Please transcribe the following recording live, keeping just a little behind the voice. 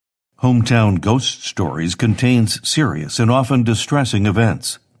Hometown Ghost Stories contains serious and often distressing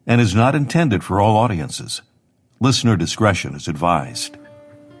events and is not intended for all audiences. Listener discretion is advised.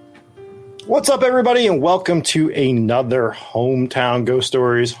 What's up, everybody, and welcome to another Hometown Ghost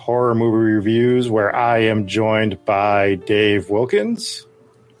Stories horror movie reviews, where I am joined by Dave Wilkins.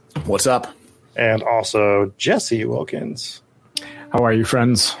 What's up? And also Jesse Wilkins. How are you,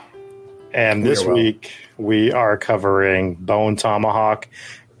 friends? And this week we are covering Bone Tomahawk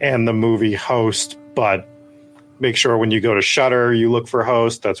and the movie Host, but make sure when you go to Shudder, you look for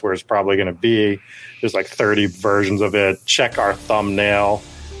Host. That's where it's probably going to be. There's like 30 versions of it. Check our thumbnail.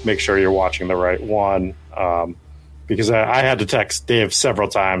 Make sure you're watching the right one. Because I had to text Dave several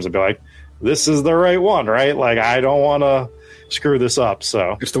times and be like, this is the right one, right? Like, I don't want to screw this up.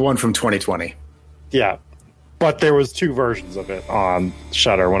 So it's the one from 2020. Yeah. But there was two versions of it on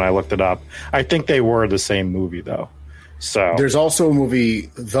Shudder when I looked it up. I think they were the same movie, though. So there's also a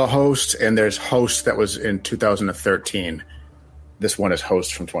movie, The Host, and there's Host that was in 2013. This one is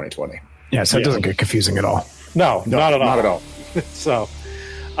Host from 2020. Yeah, so it doesn't get confusing at all. No, not at all. Not at all.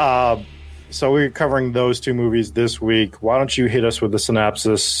 So we're covering those two movies this week. Why don't you hit us with the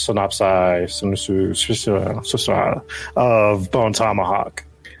synopsis of Bone Tomahawk?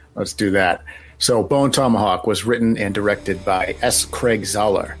 Let's do that. So Bone Tomahawk was written and directed by S. Craig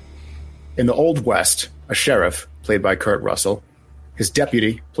Zahler. In the Old West, a sheriff, played by Kurt Russell, his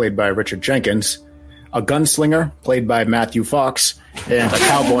deputy, played by Richard Jenkins, a gunslinger, played by Matthew Fox, and a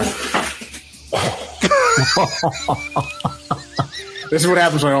cowboy. This is what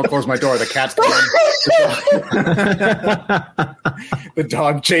happens when I don't close my door. The cats come in. The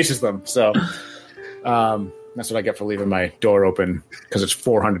dog chases them. So that's what I get for leaving my door open, because it's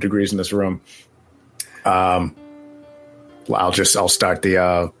 400 degrees in this room. I'll start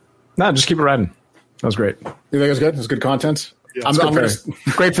the... No, just keep it riding. That was great. You think it was good? It was good content? Yeah,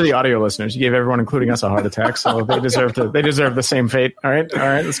 great for the audio listeners. You gave everyone, including us, a heart attack, so they deserve the same fate. All right,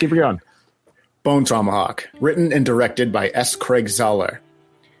 let's keep it going. Bone Tomahawk, written and directed by S. Craig Zahler.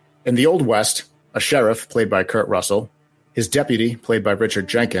 In the Old West, a sheriff, played by Kurt Russell, his deputy, played by Richard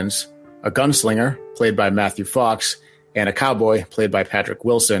Jenkins, a gunslinger, played by Matthew Fox, and a cowboy, played by Patrick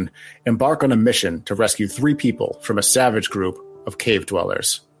Wilson, embark on a mission to rescue three people from a savage group of cave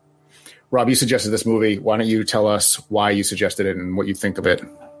dwellers. Rob, you suggested this movie. Why don't you tell us why you suggested it and what you think of it?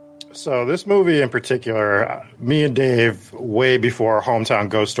 So this movie in particular, me and Dave, way before Hometown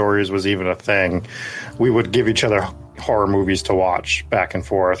Ghost Stories was even a thing, we would give each other horror movies to watch back and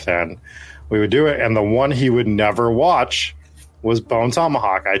forth, and we would do it. And the one he would never watch was Bone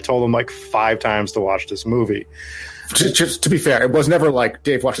Tomahawk. I told him like 5 times to watch this movie. Just to be fair, it was never like,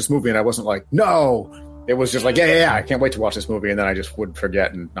 Dave, watch this movie, and I wasn't like, no. It was just like, yeah, I can't wait to watch this movie, and then I just would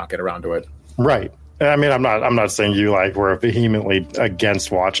forget and not get around to it. Right. I mean, I'm not saying you like were vehemently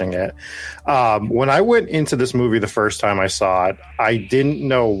against watching it. When I went into this movie the first time I saw it, I didn't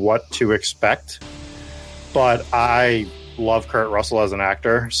know what to expect, but I love Kurt Russell as an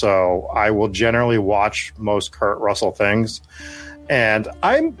actor, so I will generally watch most Kurt Russell things. And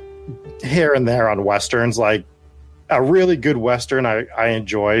I'm here and there on Westerns, like a really good Western I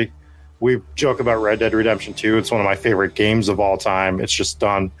enjoy. We joke about Red Dead Redemption 2. It's one of my favorite games of all time. It's just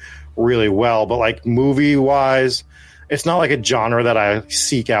done really well. But like movie-wise, it's not like a genre that I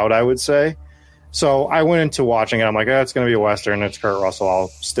seek out, I would say. So I went into watching it. I'm like, it's going to be a Western. It's Kurt Russell. I'll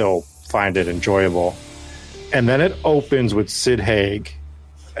still find it enjoyable. And then it opens with Sid Haig.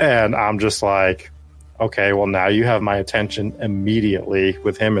 And I'm just like, okay, well, now you have my attention immediately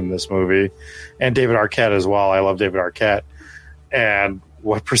with him in this movie. And David Arquette as well. I love David Arquette. And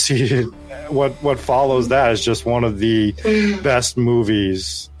what follows that is just one of the best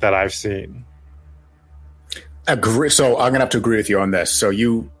movies that I've seen. Agree. So I'm going to have to agree with you on this. So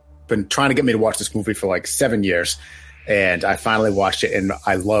you've been trying to get me to watch this movie for like 7 years, and I finally watched it, and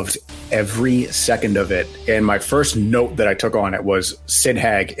I loved every second of it. And my first note that I took on it was Sid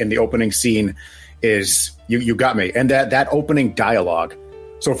Haig in the opening scene is, you got me. And that opening dialogue.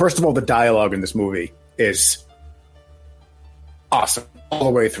 So first of all, the dialogue in this movie is awesome all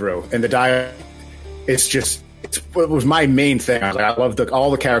the way through, and the dialogue, it was my main thing. I was like, I loved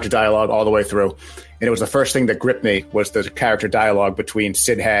all the character dialogue all the way through, and it was the first thing that gripped me was the character dialogue between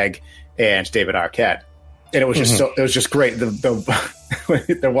Sid Haig and David Arquette, and it was just it was just great.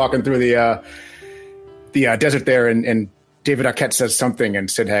 They're walking through the desert there, and David Arquette says something, and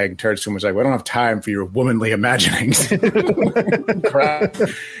Sid Haig turns to him and was like, "We don't have time for your womanly imaginings."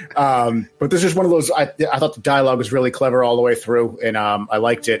 But this is one of those, I thought the dialogue was really clever all the way through, and I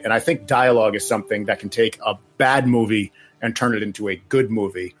liked it. And I think dialogue is something that can take a bad movie and turn it into a good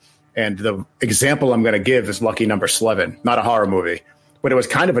movie. And the example I'm going to give is Lucky Number 11, not a horror movie, but it was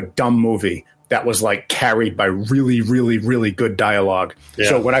kind of a dumb movie that was like carried by really, really, really good dialogue. Yeah.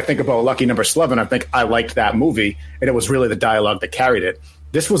 So when I think about Lucky Number 11, I think I liked that movie, and it was really the dialogue that carried it.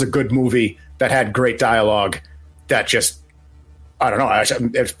 This was a good movie that had great dialogue that just, I don't know.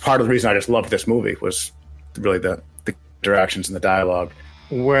 It's part of the reason I just loved this movie was really the interactions and the dialogue,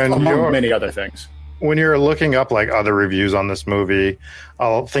 among many other things. When you're looking up like other reviews on this movie,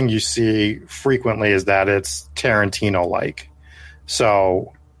 a thing you see frequently is that it's Tarantino-like.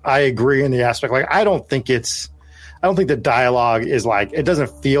 So I agree in the aspect, like, I don't think the dialogue is like, it doesn't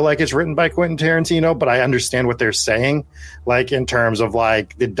feel like it's written by Quentin Tarantino, but I understand what they're saying. Like in terms of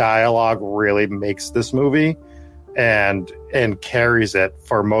like the dialogue really makes this movie and carries it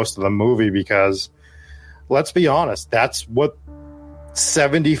for most of the movie, because let's be honest, that's what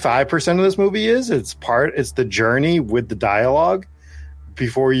 75% of this movie is. It's the journey with the dialogue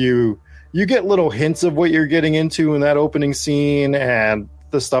before you get little hints of what you're getting into in that opening scene and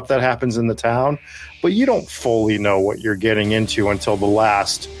the stuff that happens in the town, but you don't fully know what you're getting into until the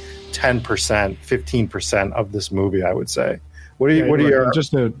last 10%, 15% of this movie, I would say. I think you're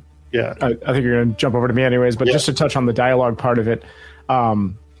going to jump over to me anyways, but just to touch on the dialogue part of it,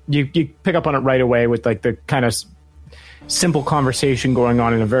 you pick up on it right away with like the kind of simple conversation going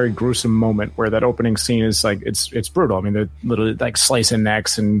on in a very gruesome moment where that opening scene is like, it's brutal. I mean, they're literally like slicing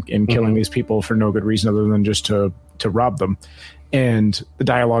necks and killing these people for no good reason other than just to rob them. And the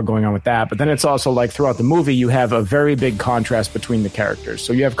dialogue going on with that. But then it's also like throughout the movie, you have a very big contrast between the characters.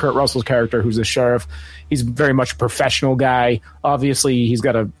 So you have Kurt Russell's character, who's a sheriff. He's very much a professional guy. Obviously, he's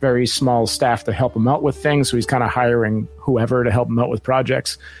got a very small staff to help him out with things. So he's kind of hiring whoever to help him out with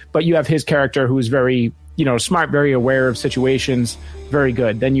projects. But you have his character, who's very, smart, very aware of situations, very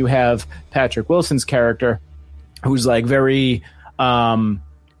good. Then you have Patrick Wilson's character, who's like very kind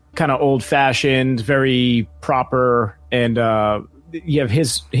of old fashioned, very proper, and you have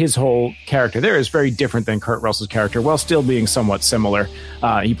his whole character there is very different than Kurt Russell's character, while still being somewhat similar.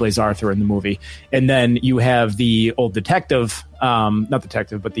 He plays Arthur in the movie. And then you have the old detective, not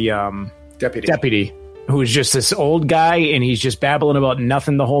detective, but the deputy, who is just this old guy, and he's just babbling about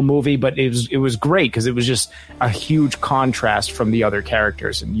nothing the whole movie. But it was great because it was just a huge contrast from the other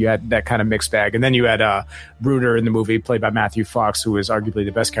characters, and you had that kind of mixed bag. And then you had Bruder in the movie, played by Matthew Fox, who was arguably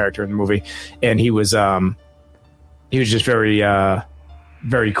the best character in the movie, and he was just very,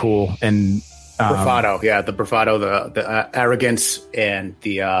 very cool and bravado. Yeah, the bravado, the arrogance, and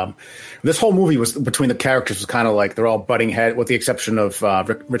the this whole movie was between the characters was kind of like they're all butting heads, with the exception of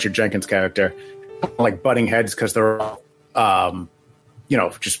Richard Jenkins' character, like butting heads because they're all,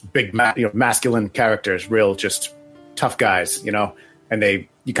 just big, masculine characters, real just tough guys, and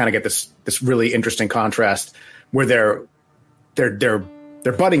you kind of get this really interesting contrast where they're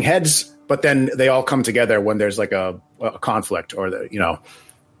butting heads. But then they all come together when there's like a conflict, or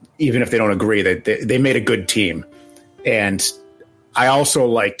even if they don't agree, they made a good team. And I also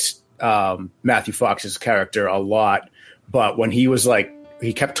liked Matthew Fox's character a lot. But when he was like,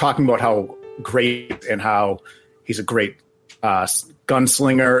 he kept talking about how great and how he's a great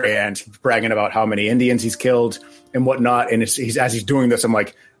gunslinger, and he's bragging about how many Indians he's killed and whatnot. And as he's doing this, I'm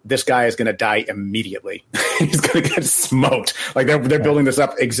like, this guy is going to die immediately. He's going to get smoked. Like they're building this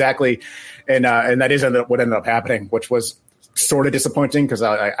up exactly, and that is what ended up happening, which was sort of disappointing because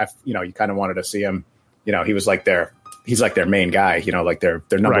I you kind of wanted to see him. He was like he's like their main guy. Like their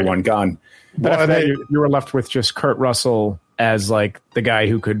number one gun. But after that, you were left with just Kurt Russell as like the guy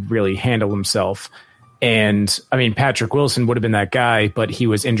who could really handle himself. And I mean, Patrick Wilson would have been that guy, but he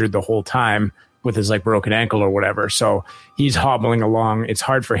was injured the whole time with his like broken ankle or whatever. So he's hobbling along. It's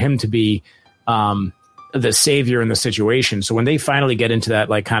hard for him to be the savior in the situation. So when they finally get into that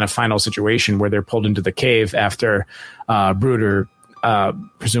like kind of final situation where they're pulled into the cave after Bruder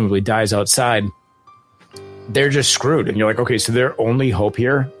presumably dies outside, they're just screwed. And you're like, okay, so their only hope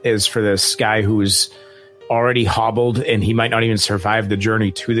here is for this guy who's already hobbled, and he might not even survive the journey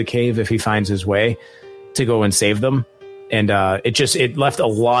to the cave if he finds his way, to go and save them. And it left a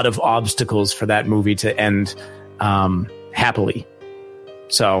lot of obstacles for that movie to end happily.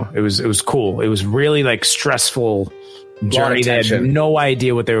 So it was cool. It was really like stressful journey. They had no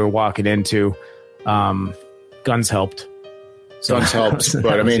idea what they were walking into. Guns helped. Guns helped,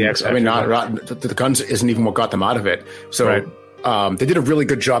 but the guns isn't even what got them out of it. So right. They did a really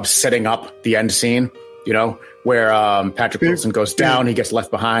good job setting up the end scene. Where Patrick Wilson goes down, he gets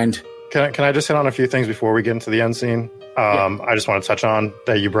left behind. Can I just hit on a few things before we get into the end scene? I just want to touch on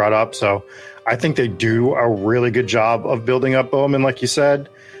that you brought up. So I think they do a really good job of building up Bowman, like you said.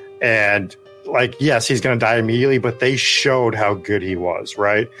 And like, yes, he's going to die immediately, but they showed how good he was,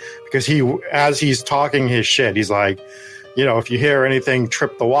 right? Because as he's talking his shit, he's like, if you hear anything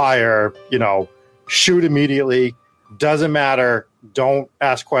trip the wire, shoot immediately. Doesn't matter. Don't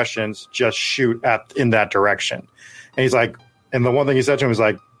ask questions. Just shoot in that direction. And he's like, and the one thing he said to him was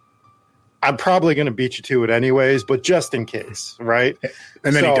like, I'm probably going to beat you to it anyways, but just in case, right?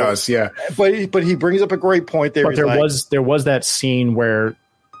 And then he does, yeah. But he brings up a great point there. But there was that scene where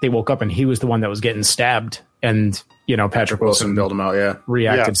they woke up and he was the one that was getting stabbed, and Patrick Wilson built him out,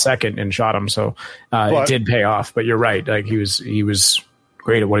 reacted second and shot him. So it did pay off. But you're right, like he was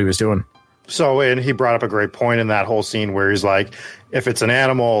great at what he was doing. So, and he brought up a great point in that whole scene where he's like, if it's an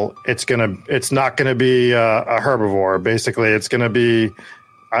animal, it's not gonna be a herbivore. Basically, it's gonna be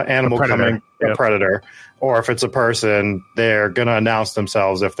an animal coming, a predator. Or if it's a person, they're gonna announce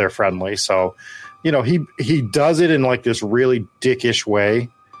themselves if they're friendly. So, he does it in like this really dickish way,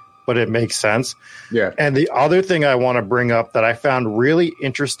 but it makes sense. Yeah. And the other thing I want to bring up that I found really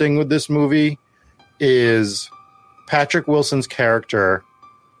interesting with this movie is Patrick Wilson's character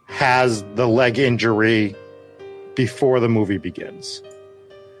has the leg injury before the movie begins.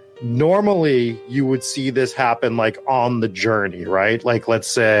 Normally, you would see this happen like on the journey, right? Like, let's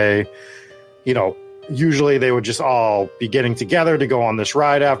say, usually they would just all be getting together to go on this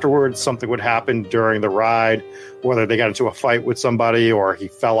ride afterwards. Something would happen during the ride, whether they got into a fight with somebody or he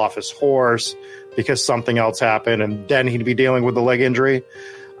fell off his horse because something else happened, and then he'd be dealing with the leg injury.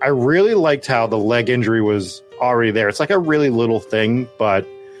 I really liked how the leg injury was already there. It's like a really little thing, but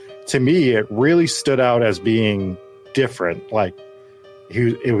to me, it really stood out as being different. Like,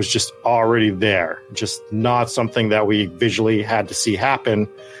 it was just already there, just not something that we visually had to see happen.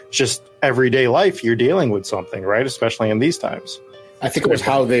 Just everyday life, you're dealing with something, right? Especially in these times. I think it was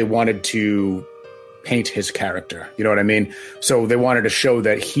how they wanted to paint his character. You know what I mean? So they wanted to show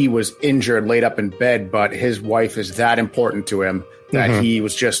that he was injured, laid up in bed, but his wife is that important to him that he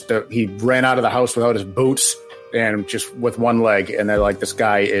was just, he ran out of the house without his boots and just with one leg. And they're like, this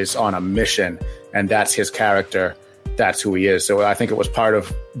guy is on a mission, and that's his character. That's who he is. So I think it was part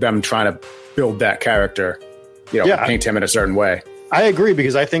of them trying to build that character, paint him in a certain way. I agree,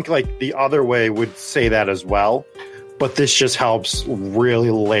 because I think like the other way would say that as well, but this just helps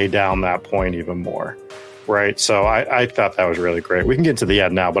really lay down that point even more. Right. So I thought that was really great. We can get to the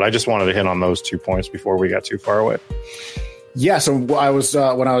end now, but I just wanted to hit on those 2 points before we got too far away. Yeah. So I was,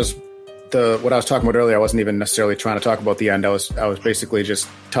 what I was talking about earlier, I wasn't even necessarily trying to talk about the end. I was basically just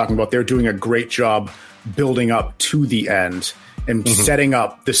talking about they're doing a great job building up to the end and setting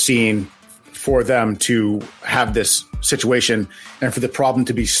up the scene for them to have this situation and for the problem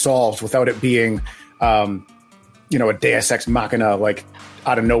to be solved without it being, a Deus Ex Machina, like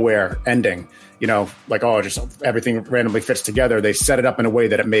out of nowhere ending, like, oh, just everything randomly fits together. They set it up in a way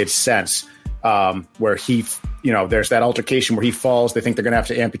that it made sense, where he, there's that altercation where he falls. They think they're going to have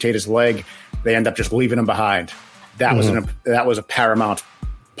to amputate his leg. They end up just leaving him behind. That was a paramount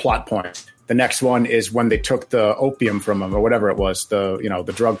plot point. The next one is when they took the opium from him or whatever it was,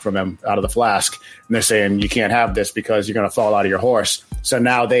 the drug from him out of the flask. And they're saying, you can't have this because you're going to fall out of your horse. So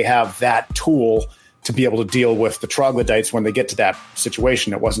now they have that tool to be able to deal with the troglodytes when they get to that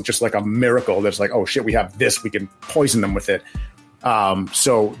situation. It wasn't just like a miracle that's like, oh shit, we have this, we can poison them with it.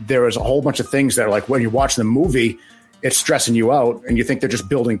 So there is a whole bunch of things that are like, when you're watching the movie, it's stressing you out and you think they're just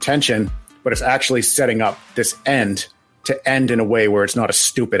building tension, but it's actually setting up this end to end in a way where it's not a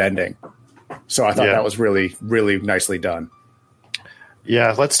stupid ending. So I thought that was really, really nicely done.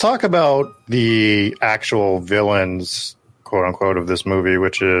 Yeah, let's talk about the actual villains, quote unquote, of this movie,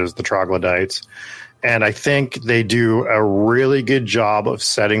 which is the troglodytes. And I think they do a really good job of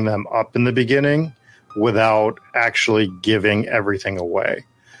setting them up in the beginning without actually giving everything away.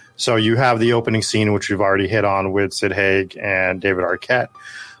 So you have the opening scene, which we've already hit on with Sid Haig and David Arquette.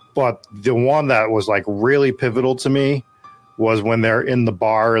 But the one that was like really pivotal to me was when they're in the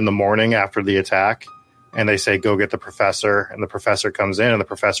bar in the morning after the attack and they say, go get the professor. And the professor comes in and the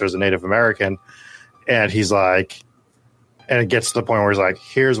professor is a Native American. And he's like, and it gets to the point where he's like,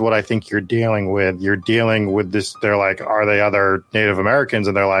 here's what I think you're dealing with. You're dealing with this. They're like, are they other Native Americans?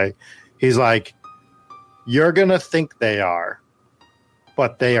 And they're like, he's like, you're going to think they are,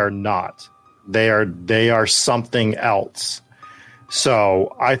 but they are not. They are something else.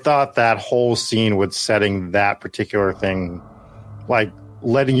 So I thought that whole scene with setting that particular thing, like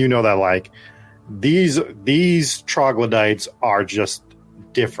letting you know that like these troglodytes are just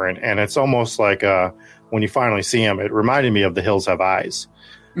different. And it's almost like when you finally see them, it reminded me of The Hills Have Eyes,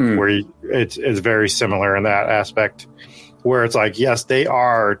 where it's very similar in that aspect, where it's like, yes, they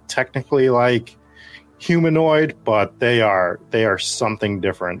are technically like humanoid, but they are something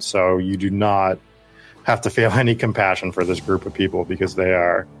different. So you do not have to feel any compassion for this group of people because they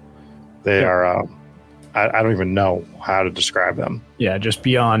are I don't even know how to describe them. Yeah, just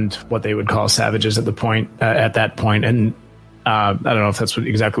beyond what they would call savages at that point. And I don't know if that's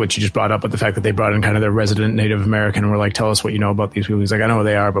exactly what you just brought up, but the fact that they brought in kind of their resident Native American and were like, tell us what you know about these people. He's like, I know who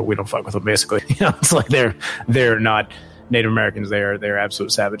they are, but we don't fuck with them, basically. It's like they're not Native Americans. They're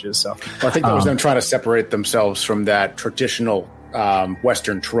absolute savages. So well, I think that was them trying to separate themselves from that traditional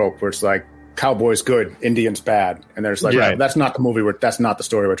Western trope where it's like, cowboys good, Indians bad, and there's like that's not the movie. That's not the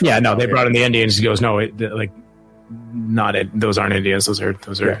story we're trying. They brought in the Indians. He goes, no, those aren't Indians.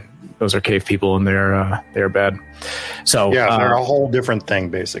 Those are cave people, and they're bad. So they're a whole different thing,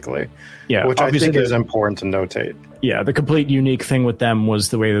 basically. Yeah, which I think is important to notate. Yeah, the complete unique thing with them was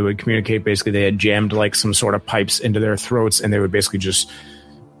the way they would communicate. Basically, they had jammed like some sort of pipes into their throats, and they would basically just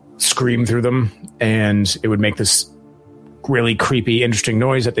scream through them, and it would make this really creepy, interesting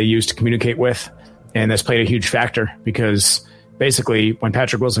noise that they used to communicate with. And this played a huge factor because basically when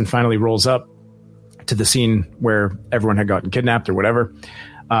Patrick Wilson finally rolls up to the scene where everyone had gotten kidnapped or whatever,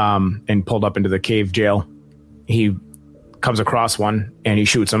 and pulled up into the cave jail, he comes across one and he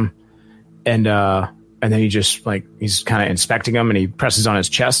shoots him. And then he just he's kind of inspecting him and he presses on his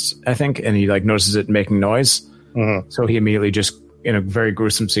chest, I think, and he notices it making noise. Mm-hmm. So he immediately just, in a very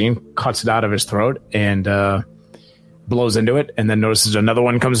gruesome scene, cuts it out of his throat and, blows into it, and then notices another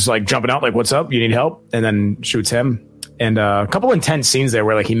one comes jumping out, what's up, you need help, and then shoots him. And a couple intense scenes there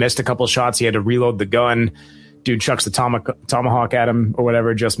where he missed a couple shots, he had to reload the gun, dude chucks the tomahawk at him or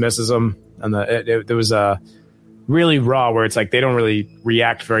whatever, just misses him, and there was a really raw where it's they don't really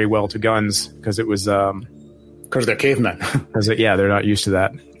react very well to guns because it was because they're cavemen. They're not used to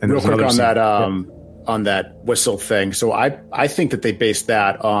that. And real quick on that whistle thing, so I think that they based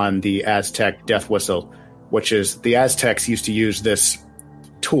that on the Aztec death whistle, which is the Aztecs used to use this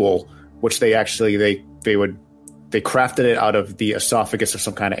tool, which they crafted it out of the esophagus of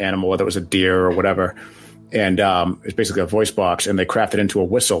some kind of animal, whether it was a deer or whatever. And it's basically a voice box, and they crafted it into a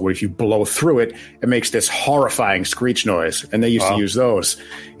whistle where if you blow through it, it makes this horrifying screech noise. And they used to use those.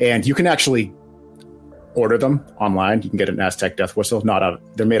 And you can actually order them online. You can get an Aztec death whistle.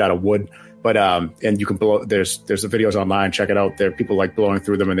 They're made out of wood. But and you can blow. There's the videos online. Check it out. There are people blowing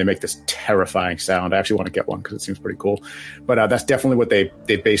through them, and they make this terrifying sound. I actually want to get one because it seems pretty cool. But that's definitely what they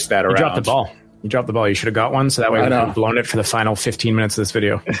based that around. You dropped the ball. You should have got one, so that way we could have blown it for the final 15 minutes of this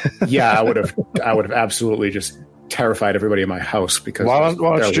video. Yeah, I would have absolutely just terrified everybody in my hoce because why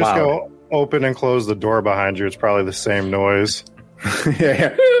don't you just go open and close the door behind you? It's probably the same noise.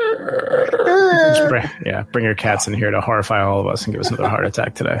 Yeah. Bring your cats in here to horrify all of us and give us another heart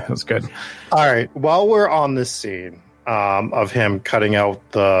attack today. That was good. All right. While we're on this scene of him cutting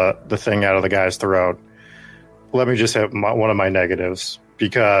out the thing out of the guy's throat, let me just hit one of my negatives,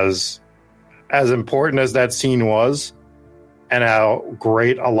 because as important as that scene was and how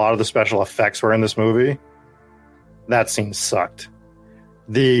great a lot of the special effects were in this movie, that scene sucked.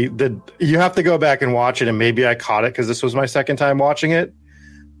 You have to go back and watch it, and maybe I caught it because this was my second time watching it.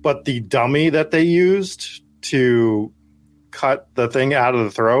 But the dummy that they used to cut the thing out of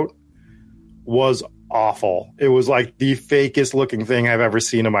the throat was awful. It was the fakest looking thing I've ever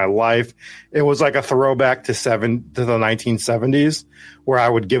seen in my life. It was like a throwback to the 1970s, where I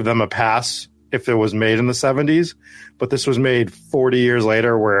would give them a pass if it was made in the 70s. But this was made 40 years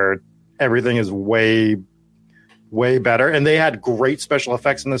later, where everything is way better. And they had great special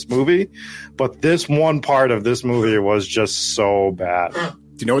effects in this movie, but this one part of this movie was just so bad.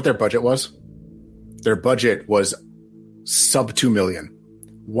 Do you know what their budget was? Their budget was sub $2 million.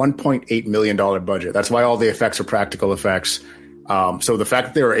 $1.8 million budget. That's why all the effects are practical effects. So the fact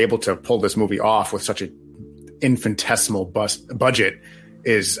that they were able to pull this movie off with such an infinitesimal budget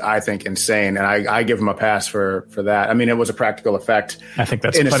is, I think, insane. And I give them a pass for that. I mean, it was a practical effect. I think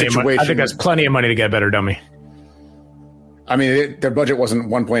that's plenty of money. I think that's plenty of money to get a better dummy. I mean, their budget wasn't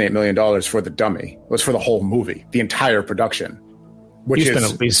 $1.8 million for the dummy. It was for the whole movie, the entire production. Which you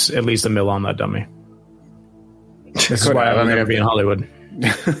spent at least $1 million on that dummy. This is why I'll never be in Hollywood.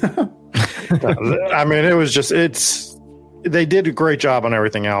 I mean, it was just, they did a great job on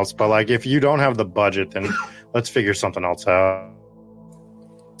everything else, but if you don't have the budget, then let's figure something else out.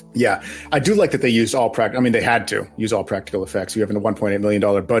 Yeah, I do like that they used they had to use all practical effects. You have a $1.8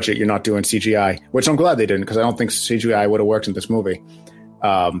 million budget, you're not doing CGI, which I'm glad they didn't, because I don't think CGI would have worked in this movie.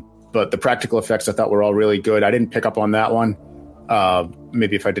 But the practical effects I thought were all really good. I didn't pick up on that one.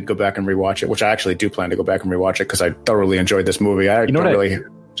 Maybe if I did go back and rewatch it, which I actually do plan to go back and rewatch it because I thoroughly enjoyed this movie.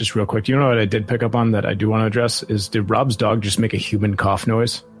 Just real quick, do you know what I did pick up on that I do want to address is, did Rob's dog just make a human cough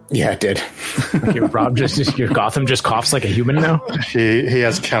noise? Yeah, it did. Your Gotham just coughs like a human now? He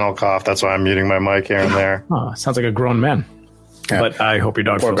has kennel cough. That's why I'm muting my mic here and there. Oh, sounds like a grown man. Yeah. But I hope your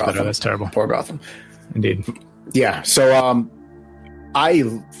dog feels better. That's terrible. Poor Gotham. indeed. Yeah. So I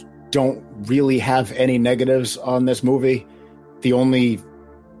don't really have any negatives on this movie. The only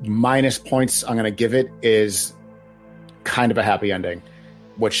minus points I'm going to give it is kind of a happy ending,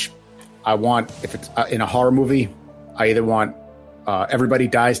 which I want. If it's in a horror movie, I either want everybody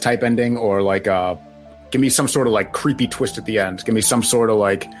dies type ending, or like give me some sort of like creepy twist at the end. Give me some sort of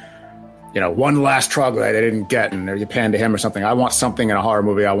like, one last troglodyte I didn't get, and you pan to him or something. I want something in a horror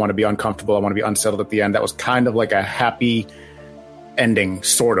movie. I want to be uncomfortable. I want to be unsettled at the end. That was kind of like a happy ending,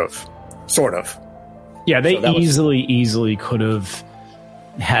 sort of. Yeah, they easily could have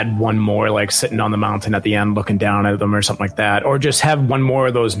had one more like sitting on the mountain at the end looking down at them or something like that, or just have one more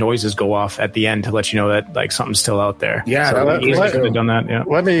of those noises go off at the end to let you know that like something's still out there. Yeah, so they easily could have done that. Yeah.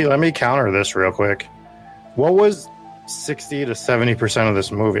 Let me counter this real quick. What was 60 to 70% of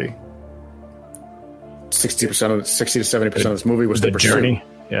this movie? 60 to 70% of this movie was the journey.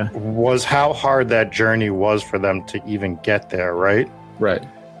 Yeah, was how hard that journey was for them to even get there, right? Right.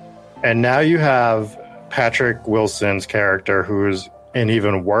 And now you have Patrick Wilson's character, who's in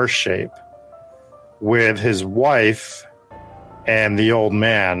even worse shape, with his wife and the old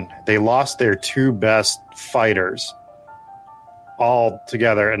man. They lost their two best fighters all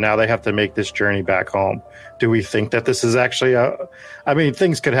together, and now they have to make this journey back home. Do we think that this is actually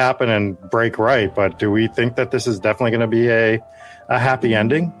things could happen and break right, but do we think that this is definitely going to be a happy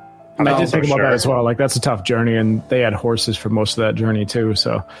ending? I did think about that as well. Like, that's a tough journey, and they had horses for most of that journey too,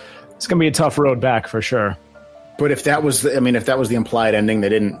 so it's going to be a tough road back for sure. But if that was the implied ending,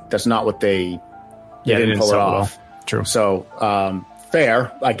 that's not what they didn't pull it off. Well. True. So,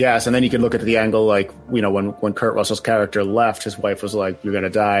 fair, I guess. And then you can look at the angle, like, when Kurt Russell's character left, his wife was like, "You're going to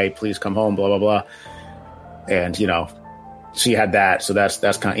die. Please come home, blah, blah, blah." And, she had that. So that's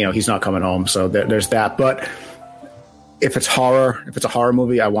kind of, he's not coming home. So there's that. But if it's a horror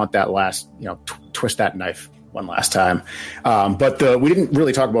movie, I want that last, twist that knife one last time. But we didn't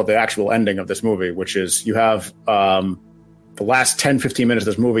really talk about the actual ending of this movie, which is you have the last 10, 15 minutes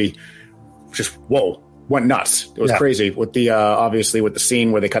of this movie just, went nuts. It was crazy with the, obviously with the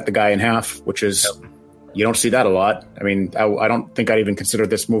scene where they cut the guy in half, which is, you don't see that a lot. I mean, I don't think I'd even consider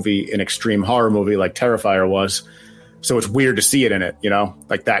this movie an extreme horror movie like Terrifier was. So it's weird to see it in it,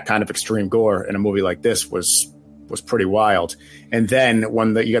 like that kind of extreme gore in a movie like this was pretty wild. And then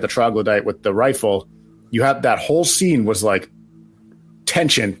when you got the troglodyte with the rifle, you have that whole scene was like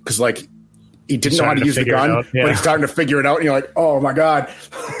tension, because like he didn't know how to use the gun, but he's starting to figure it out, and you're like, oh my god,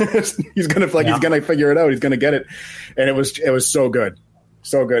 he's gonna figure it out, he's gonna get it, and it was so good,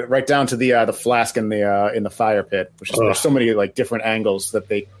 right down to the flask in the fire pit, which is there's so many like different angles that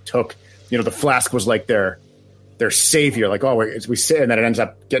they took. The flask was like their savior, like we sit, and then it ends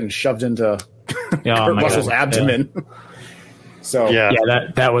up getting shoved into Kurt Russell's abdomen. So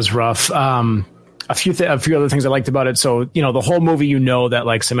that was rough. A few other things I liked about it. So, the whole movie, that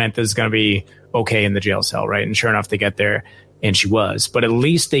like Samantha's going to be okay in the jail cell, right? And sure enough, they get there and she was, but at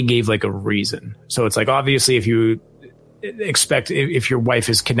least they gave like a reason. So it's like, obviously if your wife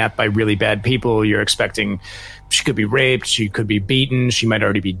is kidnapped by really bad people, you're expecting she could be raped, she could be beaten, she might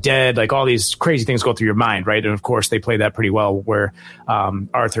already be dead. Like all these crazy things go through your mind, right? And of course they play that pretty well, where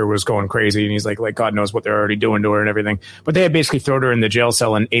Arthur was going crazy and he's like God knows what they're already doing to her and everything. But they had basically thrown her in the jail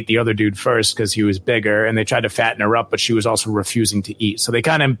cell and ate the other dude first because he was bigger, and they tried to fatten her up, but she was also refusing to eat. So they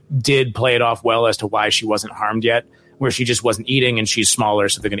kind of did play it off well as to why she wasn't harmed yet, where she just wasn't eating and she's smaller,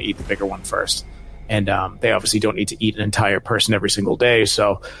 so they're going to eat the bigger one first. And they obviously don't need to eat an entire person every single day.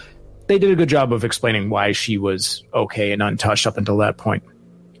 So they did a good job of explaining why she was okay and untouched up until that point.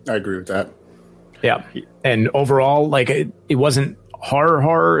 I agree with that. Yeah. And overall, like it wasn't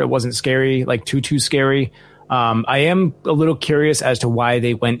horror. It wasn't scary, like too scary. I am a little curious as to why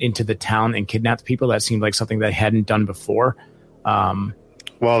they went into the town and kidnapped people. That seemed like something they hadn't done before.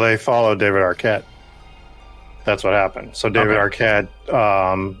 Well, they followed David Arquette. That's what happened. So David Arquette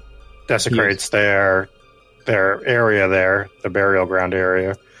desecrates their area there, the burial ground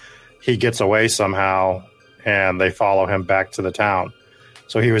area. He gets away somehow, and they follow him back to the town.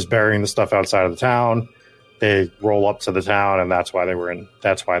 So he was burying the stuff outside of the town. They roll up to the town, and that's why they were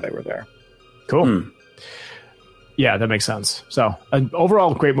there. Cool. Yeah, that makes sense. So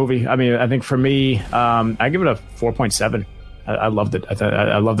overall, great movie. I mean, I think for me, I give it a 4.7. I loved it.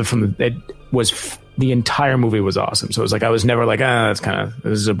 I loved it the entire movie was awesome. So it was like, I was never like, this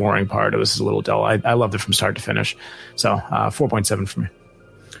is a boring part. It was a little dull. I loved it from start to finish. So 4.7 for me.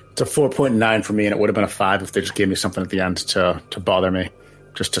 It's a 4.9 for me, and it would have been a 5 if they just gave me something at the end to bother me,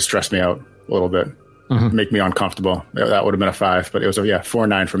 just to stress me out a little bit, make me uncomfortable. That would have been a 5, but it was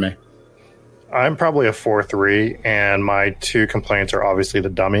 4.9 for me. I'm probably a 4.3, and my two complaints are obviously the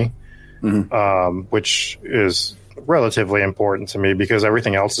dummy. which is relatively important to me because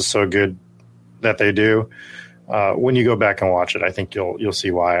everything else is so good that they do. When you go back and watch it, I think you'll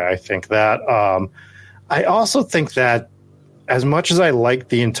see why I think that. I also think that as much as I like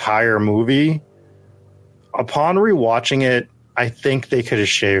the entire movie, upon rewatching it, I think they could have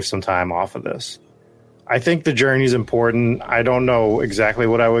shaved some time off of this. I think the journey is important. I don't know exactly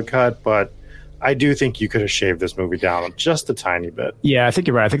what I would cut, but I do think you could have shaved this movie down just a tiny bit. Yeah, I think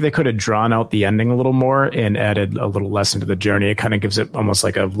you're right. I think they could have drawn out the ending a little more and added a little less into the journey. It kind of gives it almost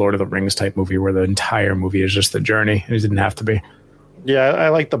like a Lord of the Rings type movie where the entire movie is just the journey. It didn't have to be. Yeah, I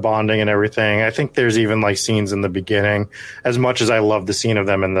like the bonding and everything. I think there's even like scenes in the beginning. As much as I love the scene of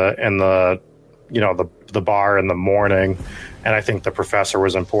them in the the bar in the morning, and I think the professor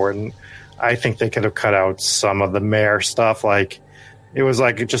was important. I think they could have cut out some of the mayor stuff. Like, it was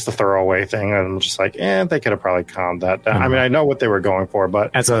like just a throwaway thing, and I'm just like, they could have probably calmed that down. I mean, I know what they were going for,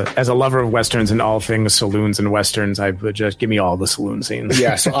 but as a lover of westerns and all things saloons and westerns, I would just give me all the saloon scenes.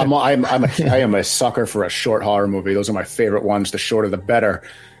 Yeah, so I am a sucker for a short horror movie. Those are my favorite ones. The shorter, the better.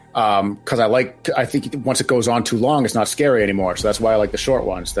 Because I think once it goes on too long, it's not scary anymore. So that's why I like the short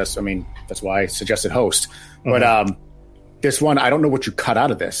ones. That's why I suggested Host. But this one, I don't know what you cut out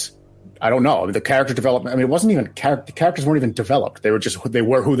of this. I don't know. The character development, it wasn't even, the characters weren't even developed. They were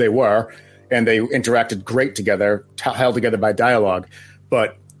who they were, and they interacted great together, held together by dialogue.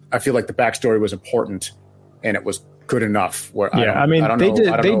 But I feel like the backstory was important, and it was good enough.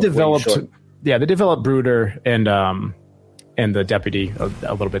 They developed Bruder and the deputy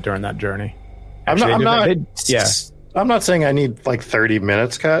a little bit during that journey. Actually, I'm not saying I need like 30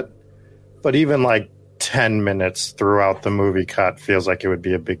 minutes cut, but even like 10 minutes throughout the movie cut feels like it would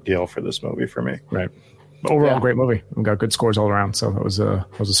be a big deal for this movie for me. Right. Overall, great movie. We got good scores all around, so it was a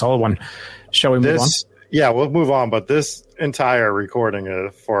solid one. Shall we move on? Yeah, we'll move on, but this entire recording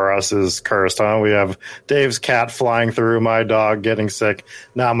for us is cursed, huh? We have Dave's cat flying through, my dog getting sick.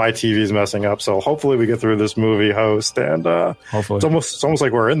 Now my TV's messing up, so hopefully we get through this movie, Host, and hopefully. It's almost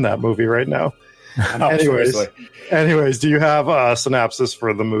like we're in that movie right now. Anyways, do you have a synopsis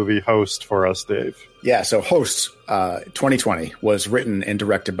for the movie Host for us, Dave? Yeah, so Host 2020 was written and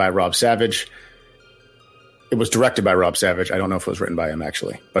directed by Rob Savage. It was directed by Rob Savage. I don't know if it was written by him,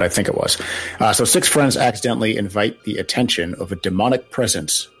 actually, but I think it was. So 6 friends accidentally invite the attention of a demonic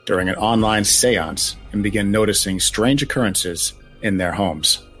presence during an online seance and begin noticing strange occurrences in their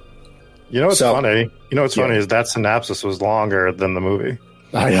homes. You know what's funny? Funny is that synopsis was longer than the movie.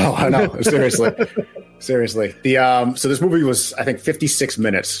 I know. Seriously. So this movie was, I think, 56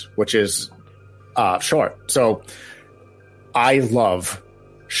 minutes, which is short. So I love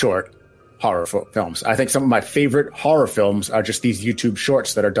short horror films. I think some of my favorite horror films are just these YouTube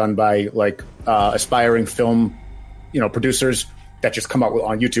shorts that are done by like aspiring film, producers that just come out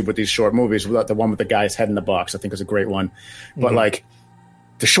on YouTube with these short movies. The one with the guy's head in the box, I think, is a great one. But like,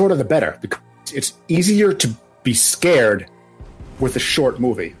 the shorter the better, because it's easier to be scared with a short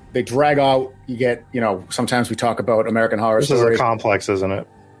movie. They drag out. You get, sometimes we talk about American Horror Story. This is a complex, isn't it?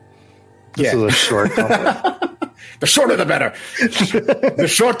 This is a short complex. The shorter the better. The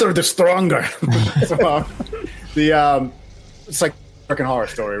shorter the stronger. It's like American Horror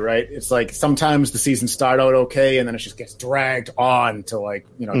Story, right? It's like sometimes the seasons start out okay, and then it just gets dragged on to like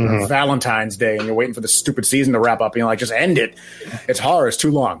Valentine's Day, and you're waiting for the stupid season to wrap up, and you're like, just end it. It's horror. It's too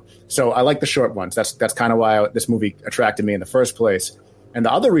long. So I like the short ones. That's kind of why this movie attracted me in the first place. And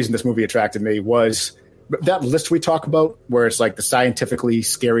the other reason this movie attracted me was that list we talk about, where it's like the scientifically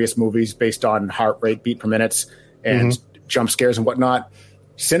scariest movies based on heart rate, beat per minutes, and jump scares and whatnot.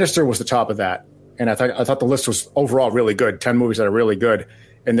 Sinister was the top of that. And I thought the list was overall really good. 10 movies that are really good.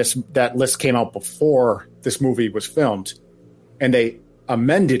 And that list came out before this movie was filmed. And they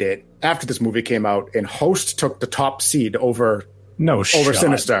amended it after this movie came out. And Host took the top seed over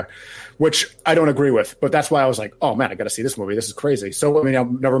Sinister, which I don't agree with. But that's why I was like, oh man, I got to see this movie. This is crazy. So, now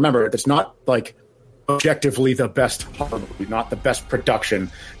remember, it's not like objectively the best horror movie, not the best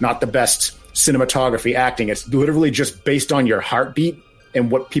production, not the best cinematography, acting. It's literally just based on your heartbeat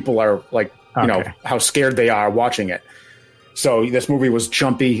and what people are like, how scared they are watching it. So this movie was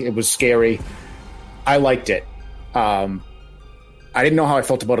jumpy. It was scary. I liked it. I didn't know how I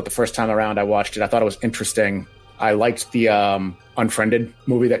felt about it the first time around I watched it. I thought it was interesting. I liked the Unfriended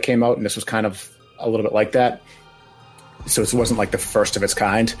movie that came out, and this was kind of a little bit like that. So it wasn't like the first of its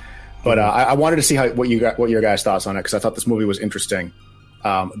kind. But I wanted to see what your guys' thoughts on it, because I thought this movie was interesting.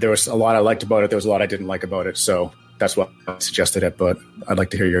 There was a lot I liked about it. There was a lot I didn't like about it. So that's why I suggested it. But I'd like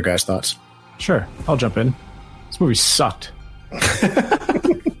to hear your guys' thoughts. Sure. I'll jump in. This movie sucked.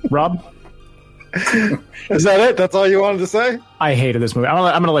 Rob? Is that it? That's all you wanted to say? I hated this movie. I'm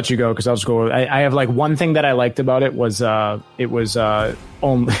gonna let you go because I'll just go. I have like one thing that I liked about it was only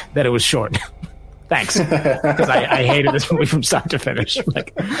that it was short. Thanks, because I hated this movie from start to finish.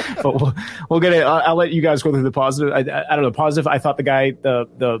 Like, but we'll get it. I'll let you guys go through the positive. I don't know. Positive. I thought the guy,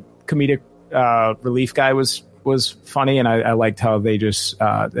 the comedic relief guy was funny, and I liked how they just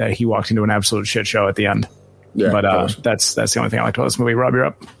he walked into an absolute shit show at the end. Yeah, but that's the only thing I liked about this movie. Rob, you're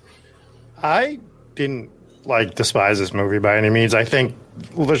up. I didn't despise this movie by any means. I think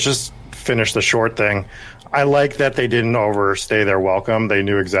let's just finish the short thing. I like that they didn't overstay their welcome. They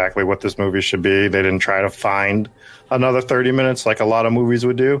knew exactly what this movie should be. They didn't try to find another 30 minutes like a lot of movies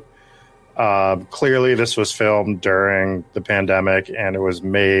would do. Clearly, this was filmed during the pandemic, and it was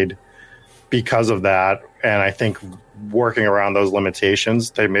made because of that. And I think working around those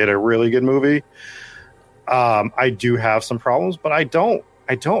limitations, they made a really good movie. I do have some problems, but I don't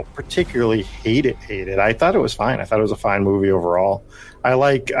particularly hate it. I thought it was fine. I thought it was a fine movie overall. I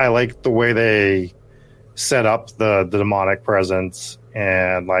like the way they set up the demonic presence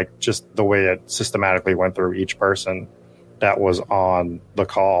and just the way it systematically went through each person that was on the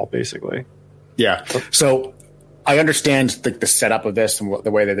call, basically. Yeah. So I understand the setup of this and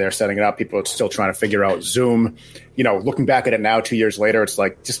the way that they're setting it up. People are still trying to figure out Zoom. Looking back at it now, 2 years later, it's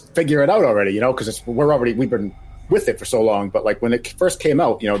like, just figure it out already, because we've been with it for so long. But when it first came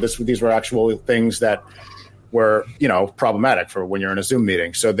out, these were actual things that were, problematic for when you're in a Zoom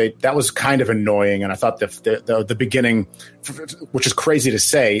meeting. So that was kind of annoying. And I thought the beginning, which is crazy to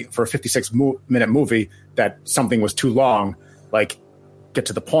say for a 56-minute movie, that something was too long, get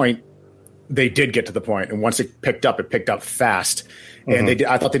to the point. They did get to the point. And once it picked up fast. Mm-hmm. And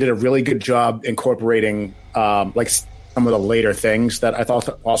I thought they did a really good job incorporating some of the later things that I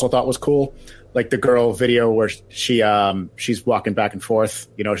also thought was cool. Like the girl video where she's walking back and forth,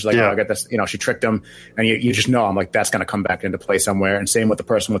 she's like, I got this, she tricked him. And you just know, I'm like, that's going to come back into play somewhere. And same with the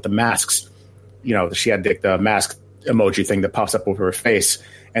person with the masks, she had the mask emoji thing that pops up over her face.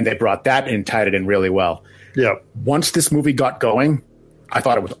 And they brought that and tied it in really well. Yeah. Once this movie got going, I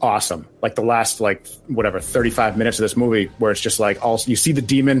thought it was awesome. The last 35 minutes of this movie where it's just you see the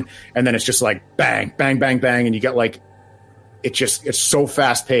demon and then it's just bang, bang, bang, bang. And you get it's so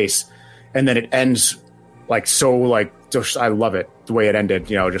fast paced. And then it ends just, I love it the way it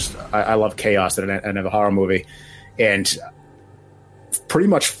ended. I love chaos at the end of a horror movie. And pretty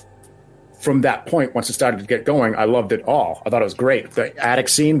much from that point, once it started to get going, I loved it all. I thought it was great. The attic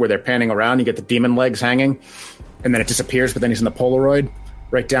scene where they're panning around, you get the demon legs hanging and then it disappears, but then he's in the Polaroid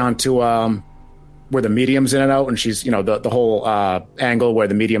right down to where the medium's in and out. And she's, the whole angle where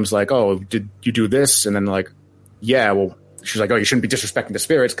the medium's like, oh, did you do this? And then yeah, well, she's like, oh, you shouldn't be disrespecting the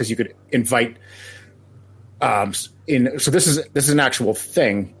spirits because you could invite So this is an actual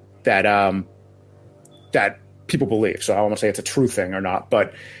thing that that people believe. So I don't want to say it's a true thing or not,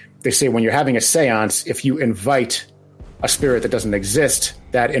 but they say when you're having a seance, if you invite a spirit that doesn't exist,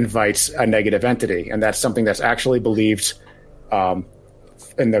 that invites a negative entity. And that's something that's actually believed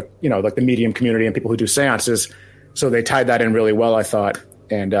in the, the medium community and people who do seances. So they tied that in really well, I thought.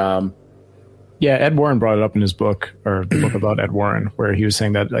 And yeah, Ed Warren brought it up in his book, or the book about Ed Warren, where he was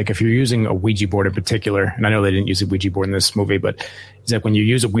saying that, if you're using a Ouija board in particular, and I know they didn't use a Ouija board in this movie, but it's like when you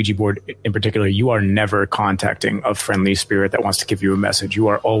use a Ouija board in particular, you are never contacting a friendly spirit that wants to give you a message. You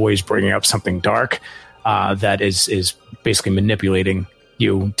are always bringing up something dark that is basically manipulating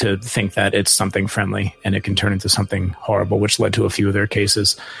you to think that it's something friendly, and it can turn into something horrible, which led to a few of their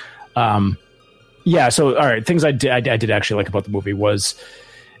cases. Yeah, so all right, things I did actually like about the movie was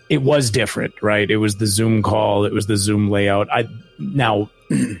it was different, right? It was the Zoom call, it was the Zoom layout.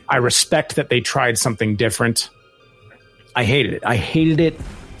 I respect that they tried something different. I hated it. I hated it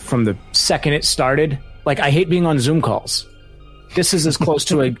from the second it started. I hate being on Zoom calls. This is as close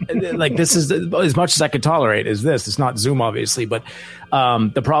to this is as much as I could tolerate is this. It's not Zoom, obviously, but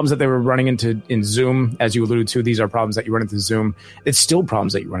the problems that they were running into in Zoom, as you alluded to, these are problems that you run into Zoom. It's still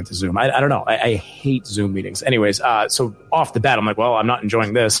problems that you run into Zoom. I don't know. I hate Zoom meetings. Anyways, so off the bat, I'm like, well, I'm not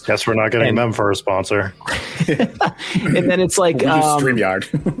enjoying this. Guess we're not getting them for a sponsor. And then it's like... we use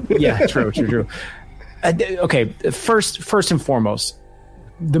StreamYard. Yeah, true. Okay, first and foremost,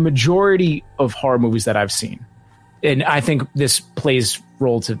 the majority of horror movies that I've seen, and I think this plays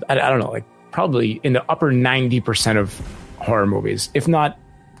role to, I don't know, probably in the upper 90% of horror movies, if not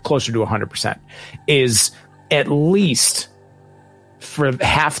closer to 100%, is at least for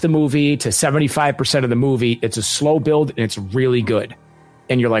half the movie to 75% of the movie, it's a slow build and it's really good.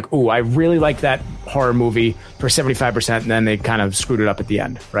 And you're like, ooh, I really like that horror movie for 75%, and then they kind of screwed it up at the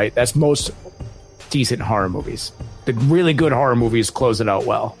end, right? That's most decent horror movies. The really good horror movies close it out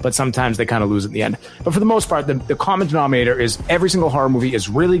well, but sometimes they kind of lose at the end. But for the most part, the common denominator is every single horror movie is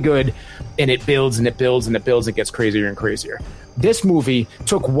really good, and it builds and it builds and it builds. It gets crazier and crazier. This movie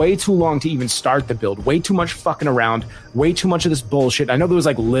took way too long to even start the build. Way too much fucking around. Way too much of this bullshit. I know there was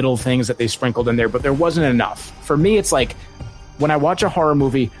like little things that they sprinkled in there, but there wasn't enough. For me, it's like when I watch a horror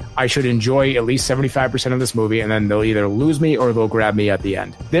movie, I should enjoy at least 75% of this movie, and then they'll either lose me or they'll grab me at the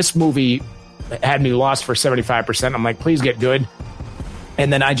end. This movie had me lost for 75%. I'm like, please get good.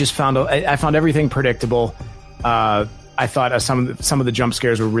 And then I just found everything predictable. I thought some of the jump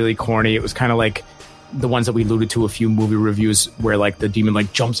scares were really corny. It was kind of like the ones that we alluded to a few movie reviews where like the demon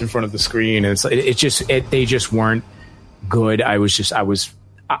like jumps in front of the screen, and they just weren't good. I was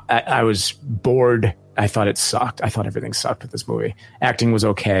bored. I thought it sucked. I thought everything sucked with this movie. Acting was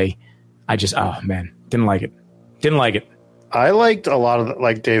okay. Didn't like it. I liked a lot of,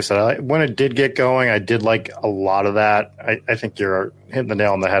 like Dave said, when it did get going, I did like a lot of that. I think you're hitting the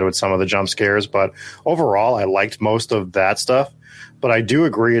nail on the head with some of the jump scares, but overall, I liked most of that stuff. But I do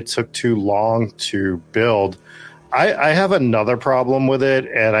agree it took too long to build. I have another problem with it,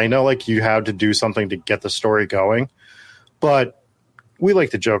 and I know like you had to do something to get the story going, but we like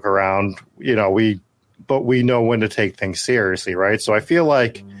to joke around, but we know when to take things seriously, right? So I feel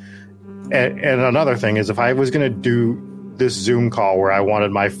like, and another thing is if I was going to do this Zoom call where I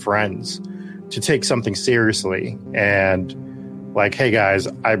wanted my friends to take something seriously and like, hey guys,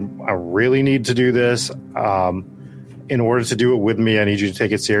 I really need to do this. In order to do it with me, I need you to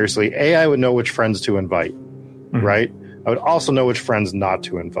take it seriously. I would know which friends to invite, right? I would also know which friends not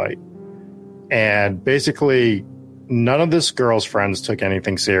to invite. And basically, none of this girl's friends took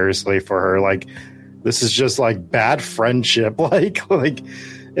anything seriously for her. Like, this is just like bad friendship. Like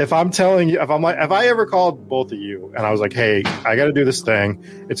if I'm telling you, if I ever called both of you and I was like, hey, I got to do this thing.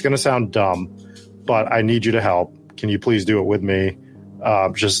 It's going to sound dumb, but I need you to help. Can you please do it with me?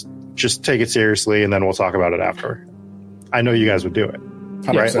 Just take it seriously, and then we'll talk about it after. I know you guys would do it,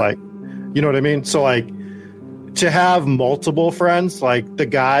 right? Like, you know what I mean? So like to have multiple friends, like the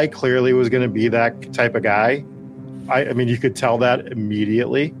guy clearly was going to be that type of guy. I mean, you could tell that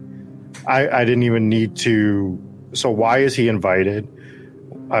immediately. I didn't even need to. So why is he invited?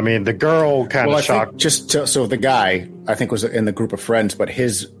 I mean, the girl kind of shocked. So the guy, I think, was in the group of friends, but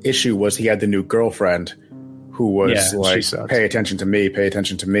his issue was he had the new girlfriend who was like, pay attention to me,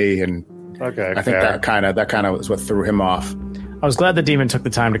 and okay, I think that kind of was what threw him off. I was glad the demon took the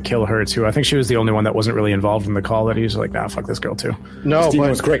time to kill her too. I think she was the only one that wasn't really involved in the call. That he was like, nah, fuck this girl too. No, this demon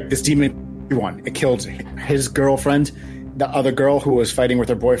was great. This demon won. It killed his girlfriend. The other girl who was fighting with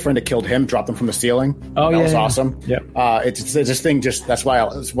her boyfriend, it killed him, dropped him from the ceiling. That was awesome. Yeah. It's this thing. That's why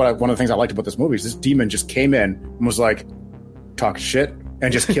one of the things I liked about this movie is this demon just came in and was like, talk shit,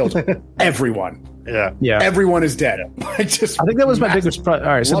 and just killed everyone. Yeah. Everyone is dead. I think that was my biggest problem.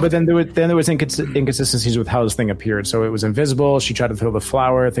 All right, so but then there was inconsistencies with how this thing appeared. So it was invisible. She tried to throw the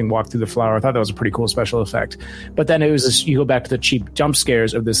flower. Thing walked through the flower. I thought that was a pretty cool special effect. But then it was this. You go back to the cheap jump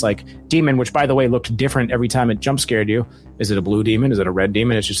scares of this like demon, which by the way looked different every time it jump scared you. Is it a blue demon? Is it a red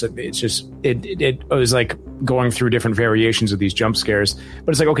demon? It was like going through different variations of these jump scares.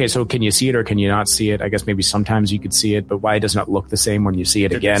 But it's like, okay, so can you see it or can you not see it? I guess maybe sometimes you could see it, but why does it not look the same when you see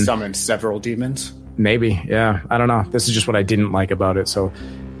it again? Summon several demons. Maybe, yeah. I don't know. This is just what I didn't like about it. So,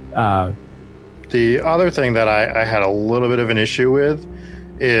 the other thing that I had a little bit of an issue with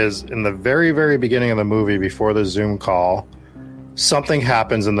is in the very, very beginning of the movie, before the Zoom call, something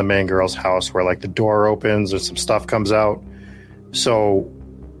happens in the main girl's house where like the door opens and some stuff comes out. So,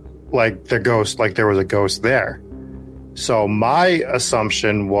 like there was a ghost there. So my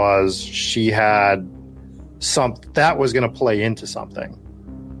assumption was she had that was going to play into something,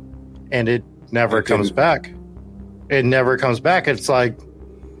 and it never comes back. It never comes back. It's like,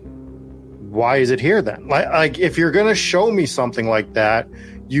 why is it here then? Like if you're going to show me something like that,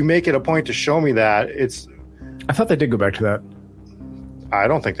 you make it a point to show me that. I thought they did go back to that. I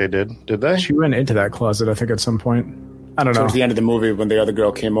don't think they did. Did they? She went into that closet, I think, at some point. I don't know. Towards the end of the movie, when the other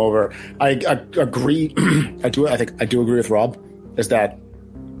girl came over, I agree. I do agree with Rob. Is that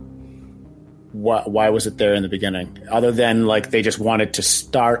why was it there in the beginning? Other than like they just wanted to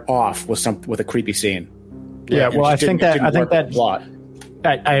start off with a creepy scene. Yeah. Well, I think that plot.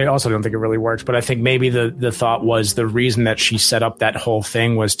 I also don't think it really worked, but I think maybe the thought was the reason that she set up that whole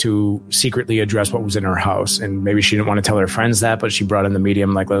thing was to secretly address what was in her house. And maybe she didn't want to tell her friends that, but she brought in the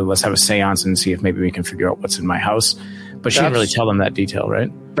medium, like, let's have a seance and see if maybe we can figure out what's in my house. But she didn't really tell them that detail,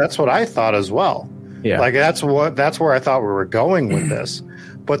 right? That's what I thought as well. Yeah. Like that's where I thought we were going with this.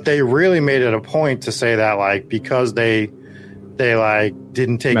 But they really made it a point to say that like because they they like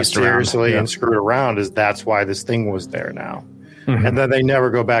didn't take Messed it seriously around, and screwed around, is that's why this thing was there now. Mm-hmm. And then they never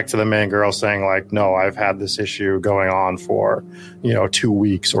go back to the main girl saying like, no, I've had this issue going on for, 2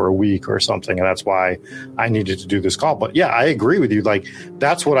 weeks or a week or something. And that's why I needed to do this call. But yeah, I agree with you. Like,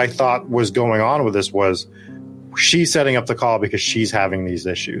 that's what I thought was going on with this, was she's setting up the call because she's having these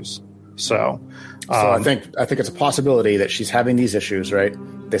issues. So I think it's a possibility that she's having these issues, right?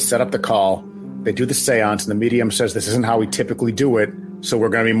 They set up the call, they do the seance, and the medium says this isn't how we typically do it, so we're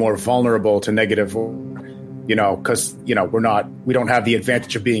going to be more vulnerable to negative, because we don't have the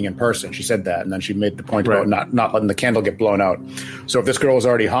advantage of being in person. She said that, and then she made the point about not letting the candle get blown out. So if this girl was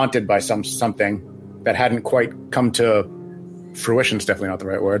already haunted by something that hadn't quite come to fruition, is definitely not the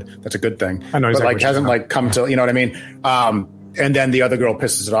right word. That's a good thing. I know exactly, but hasn't come to, you know what I mean? And then the other girl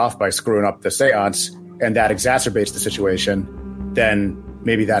pisses it off by screwing up the seance, and that exacerbates the situation. Then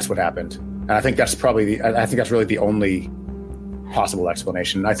maybe that's what happened. And I think that's probably really the only possible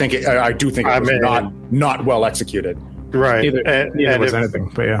explanation. I do think it was not well executed. Right. Neither was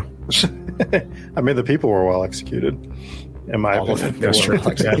anything, but yeah. I mean, the people were well executed, in my opinion. That's true.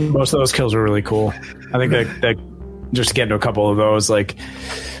 Yeah, most of those kills were really cool. I think that just to get into a couple of those, like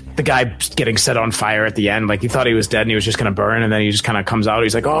the guy getting set on fire at the end, like he thought he was dead and he was just going to burn, and then he just kind of comes out.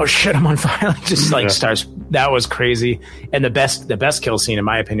 He's like, "Oh shit, I'm on fire!" Starts. That was crazy. And the best kill scene, in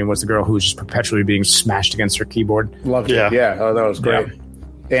my opinion, was the girl who was just perpetually being smashed against her keyboard. Loved it. Yeah. Oh, that was great.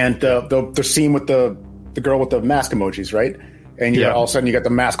 Yeah. And the scene with the girl with the mask emojis, right? And all of a sudden you got the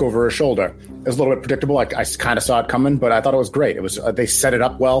mask over her shoulder. It was a little bit predictable. I kind of saw it coming, but I thought it was great. It was they set it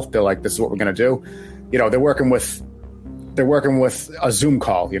up well. They're like, "This is what we're going to do." They're working with a Zoom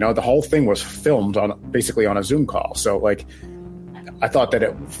call. The whole thing was filmed basically on a Zoom call. So like, I thought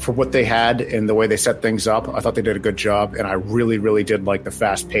that for what they had and the way they set things up, I thought they did a good job. And I really, really did like the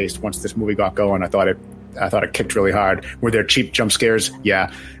fast pace. Once this movie got going, I thought it kicked really hard. Were there cheap jump scares?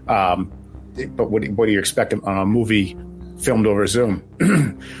 Yeah. But what do you expect on a movie filmed over Zoom?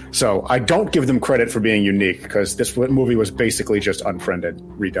 So I don't give them credit for being unique, because this movie was basically just unfriended,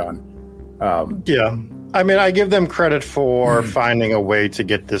 redone. Yeah. I mean, I give them credit for finding a way to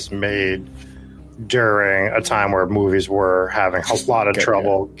get this made during a time where movies were having a lot of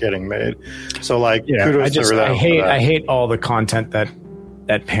trouble getting made. So, like, kudos to them. I hate all the content that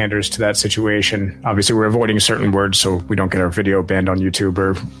panders to that situation. Obviously, we're avoiding certain words so we don't get our video banned on YouTube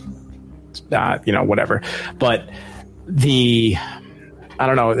or, whatever. But I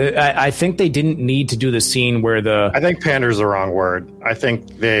don't know. I think they didn't need to do the scene where I think pander is the wrong word. I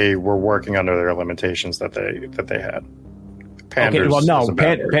think they were working under their limitations that they had. Okay, well, no.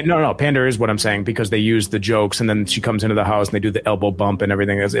 Pander is what I'm saying, because they use the jokes, and then she comes into the house and they do the elbow bump and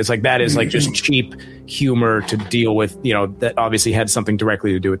everything. It's like that is like just cheap humor to deal with. That obviously had something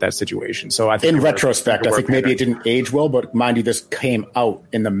directly to do with that situation. So I think in retrospect, I think maybe it didn't age well, but mind you, this came out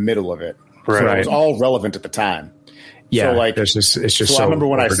in the middle of it, so it was all relevant at the time. Yeah, so like it's just. So I remember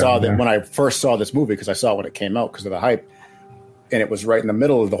when I saw that when I first saw this movie, because I saw it when it came out because of the hype, and it was right in the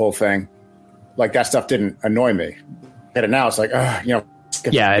middle of the whole thing. Like, that stuff didn't annoy me. And now it's like,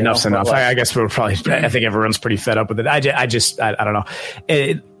 yeah, enough's enough. I guess we're probably. I think everyone's pretty fed up with it. I don't know.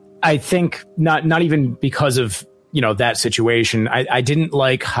 I think not even because of that situation. I didn't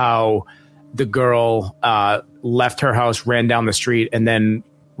like how the girl left her house, ran down the street, and then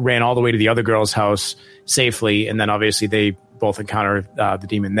ran all the way to the other girl's house safely, and then obviously they both encounter the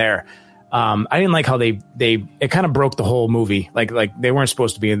demon there. I didn't like how it kind of broke the whole movie. Like they weren't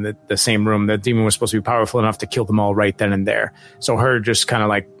supposed to be in the same room. The demon was supposed to be powerful enough to kill them all right then and there. So her just kind of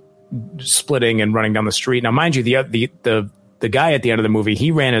like splitting and running down the street. Now, mind you, the guy at the end of the movie,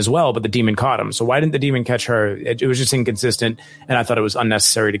 he ran as well, but the demon caught him. So why didn't the demon catch her? It was just inconsistent, and I thought it was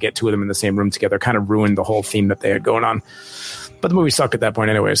unnecessary to get two of them in the same room together. Kind of ruined the whole theme that they had going on. But the movie sucked at that point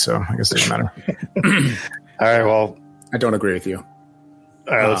anyway, so I guess it doesn't matter. All right, well, I don't agree with you.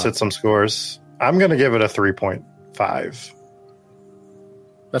 All right, let's hit some scores. I'm going to give it a 3.5.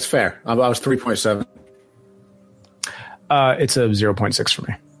 That's fair. I was 3.7. It's a 0.6 for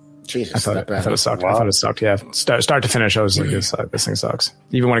me. Jesus, I thought it sucked. Wow. I thought it sucked. Yeah, start to finish, I was like, this thing sucks.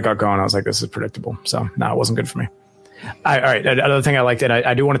 Even when it got going, I was like, this is predictable. So no, it wasn't good for me. All right, another thing I liked, and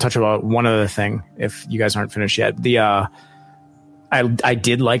I do want to touch about one other thing. If you guys aren't finished yet, I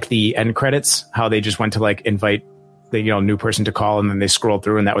did like the end credits. How they just went to like invite the new person to call, and then they scrolled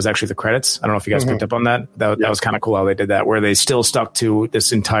through, and that was actually the credits. I don't know if you guys picked up on that. That was kind of cool how they did that, where they still stuck to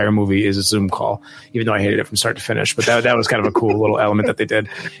this entire movie is a Zoom call, even though I hated it from start to finish. But that was kind of a cool little element that they did.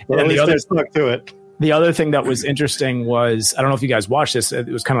 Well, and they stuck to it. The other thing that was interesting was, I don't know if you guys watched this, it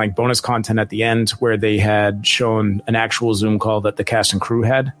was kind of like bonus content at the end where they had shown an actual Zoom call that the cast and crew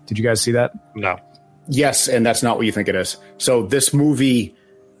had. Did you guys see that? No. Yes, and that's not what you think it is. So this movie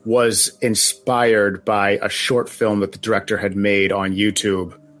was inspired by a short film that the director had made on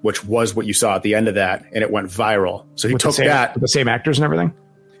YouTube, which was what you saw at the end of that, and it went viral. So he took that with the same actors and everything.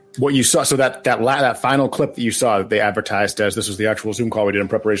 What you saw, so that final clip that you saw, they advertised as this was the actual Zoom call we did in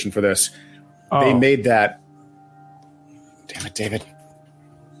preparation for this. Oh. They made that. Damn it, David!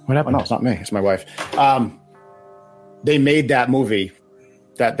 What happened? Oh, no, it's not me. It's my wife. They made that movie,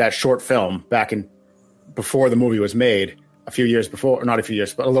 that short film back in before the movie was made, a few years before, not a few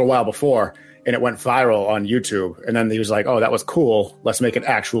years, but a little while before, and it went viral on YouTube. And then he was like, "Oh, that was cool. Let's make an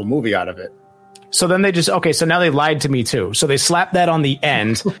actual movie out of it." So then they so now they lied to me too. So they slapped that on the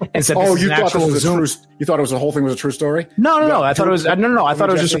end and said, "Oh, you thought this was you thought it was the whole thing was a true story?" No. I thought it was I thought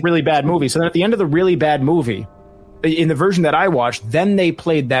it was just a really bad movie. So then at the end of the really bad movie, in the version that I watched, then they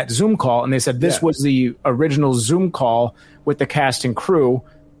played that Zoom call and they said this was the original Zoom call with the cast and crew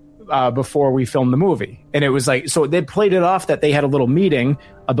before we filmed the movie. And it was like, so they played it off that they had a little meeting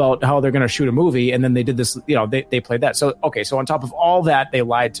about how they're going to shoot a movie. And then they did this, they played that. So, okay. So on top of all that, they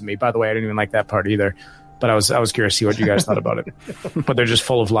lied to me. By the way, I didn't even like that part either, but I was curious to see what you guys thought about it. But they're just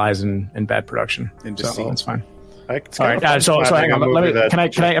full of lies and bad production. So that's fine. All right. So hang on.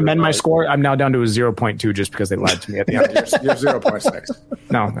 Can I amend my score? I'm now down to a 0.2 just because they lied to me at the end. You're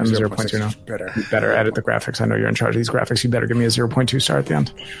 0.6. No, I'm 0.2 now. Better edit the graphics. I know you're in charge of these graphics. You better give me a 0.2 star at the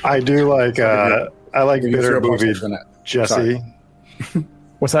end. I do like. I like bitter movie Jesse.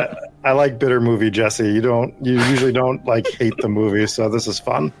 What's that? I like bitter movie Jesse. You usually don't like hate the movie, so this is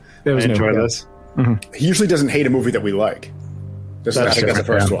fun. I enjoy this. Mm-hmm. He usually doesn't hate a movie that we like. I think that's the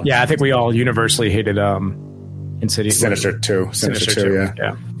first one. Yeah, I think we all universally hated. Insidious. Sinister 2. Sinister 2,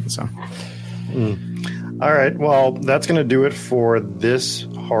 yeah. So. All right. Well, that's going to do it for this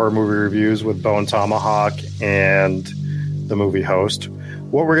horror movie reviews with Bo and Tomahawk and the movie host.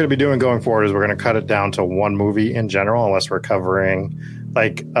 What we're going to be doing going forward is we're going to cut it down to one movie in general, unless we're covering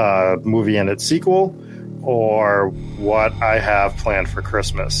like a movie and its sequel or what I have planned for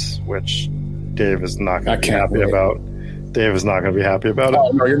Christmas, which Dave is not going to be happy about. Dave is not going to be happy about it.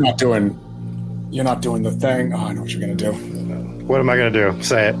 Oh, no, you're not doing the thing. Oh, I know what you're going to do. What am I going to do?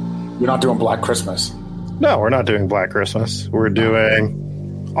 Say it. You're not doing Black Christmas. No, we're not doing Black Christmas. We're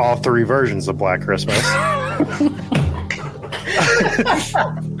doing all three versions of Black Christmas.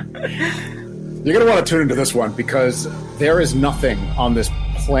 You're going to want to tune into this one because there is nothing on this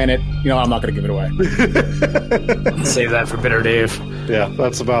planet. I'm not going to give it away. Save that for Bitter Dave. Yeah,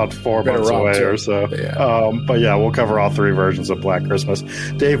 that's about 4 months away or so. Yeah. But yeah, we'll cover all three versions of Black Christmas.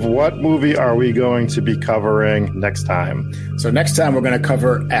 Dave, what movie are we going to be covering next time? So next time we're going to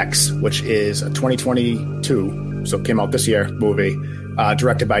cover X, which is a 2022, so it came out this year, movie,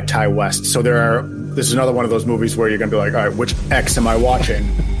 directed by Ty West. So this is another one of those movies where you're going to be like, all right, which X am I watching?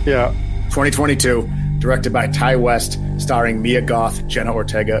 Yeah. 2022, directed by Ty West, starring Mia Goth, Jenna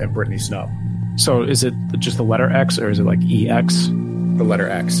Ortega, and Brittany Snow. So is it just the letter X or is it like EX? The letter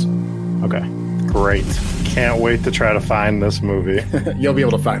X. Okay. Great. Can't wait to try to find this movie. You'll be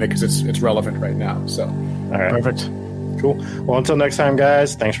able to find it because it's relevant right now. So, all right. Perfect. Cool. Well, until next time,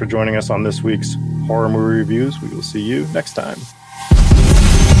 guys, thanks for joining us on this week's Horror Movie Reviews. We will see you next time.